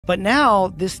But now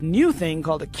this new thing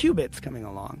called a qubit's coming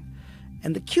along.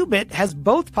 And the qubit has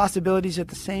both possibilities at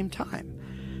the same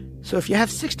time. So if you have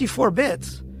 64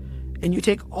 bits and you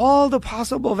take all the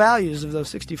possible values of those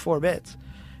 64 bits,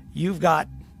 you've got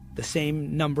the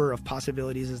same number of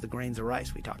possibilities as the grains of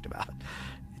rice we talked about.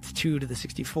 It's 2 to the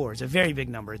 64. It's a very big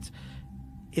number.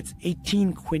 It's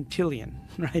 18 quintillion,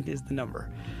 right, is the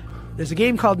number. There's a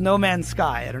game called No Man's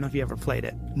Sky. I don't know if you ever played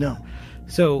it. No.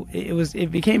 So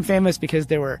it became famous because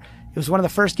it was one of the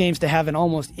first games to have an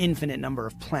almost infinite number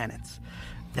of planets.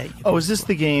 Is this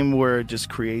the game where it just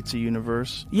creates a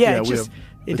universe? Yeah,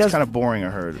 it's kind of boring, I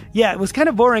heard. Yeah, it was kind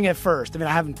of boring at first. I mean,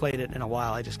 I haven't played it in a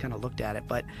while. I just kind of looked at it.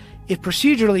 But it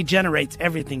procedurally generates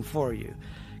everything for you.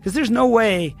 Because there's no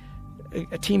way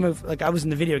a team of, like I was in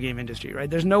the video game industry, right?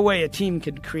 There's no way a team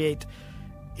could create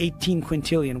 18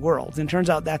 quintillion worlds. And it turns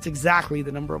out that's exactly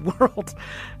the number of worlds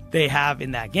they have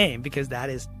in that game, because that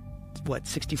is,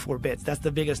 64 bits. That's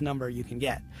the biggest number you can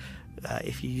get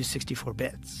if you use 64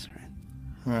 bits, right?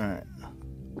 Right.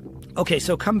 Okay,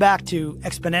 so come back to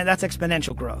that's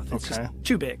exponential growth. It's just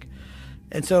too big.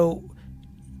 And so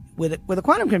with a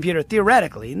quantum computer,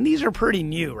 theoretically, and these are pretty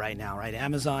new right now, right?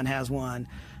 Amazon has one,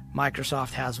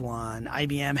 Microsoft has one,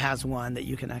 IBM has one that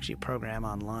you can actually program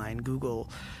online. Google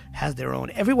has their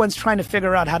own. Everyone's trying to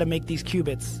figure out how to make these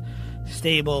qubits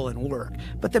stable and work.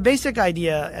 But the basic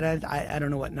idea, and I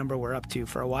don't know what number we're up to,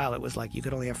 for a while it was like you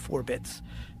could only have 4 bits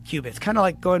qubits. Kind of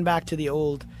like going back to the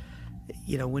old,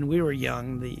 when we were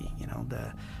young, the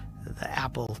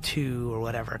Apple II or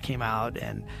whatever came out,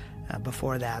 and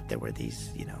before that there were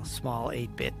these small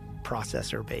 8-bit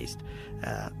processor-based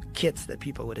kits that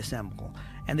people would assemble,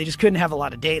 and they just couldn't have a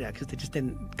lot of data because they just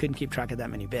couldn't keep track of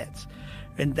that many bits,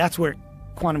 and that's where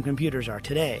quantum computers are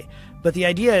today. But the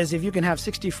idea is if you can have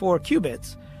 64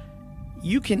 qubits,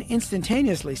 you can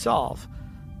instantaneously solve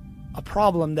a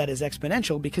problem that is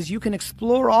exponential, because you can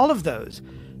explore all of those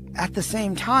at the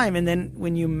same time, and then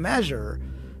when you measure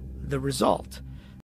the result,